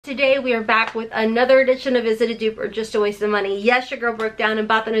Today we are back with another edition of Is It a Dupe or Just a Waste of Money? Yes, your girl broke down and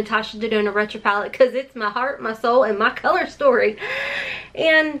bought the Natasha Denona retro palette because it's my heart, my soul, and my color story.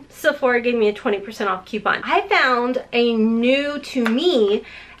 And Sephora gave me a 20% off coupon. I found a new to me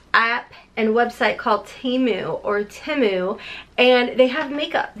app and website called Temu, and they have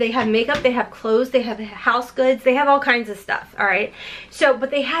makeup. They have clothes, they have house goods, they have all kinds of stuff, all right? So,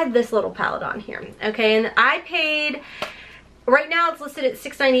 but they had this little palette on here, okay? And I paid, right now it's listed at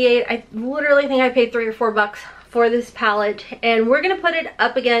 $6.98. I literally think I paid $3 or $4 for this palette, and we're gonna put it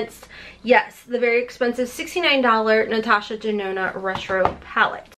up against, yes, the very expensive $69 Natasha Denona retro palette.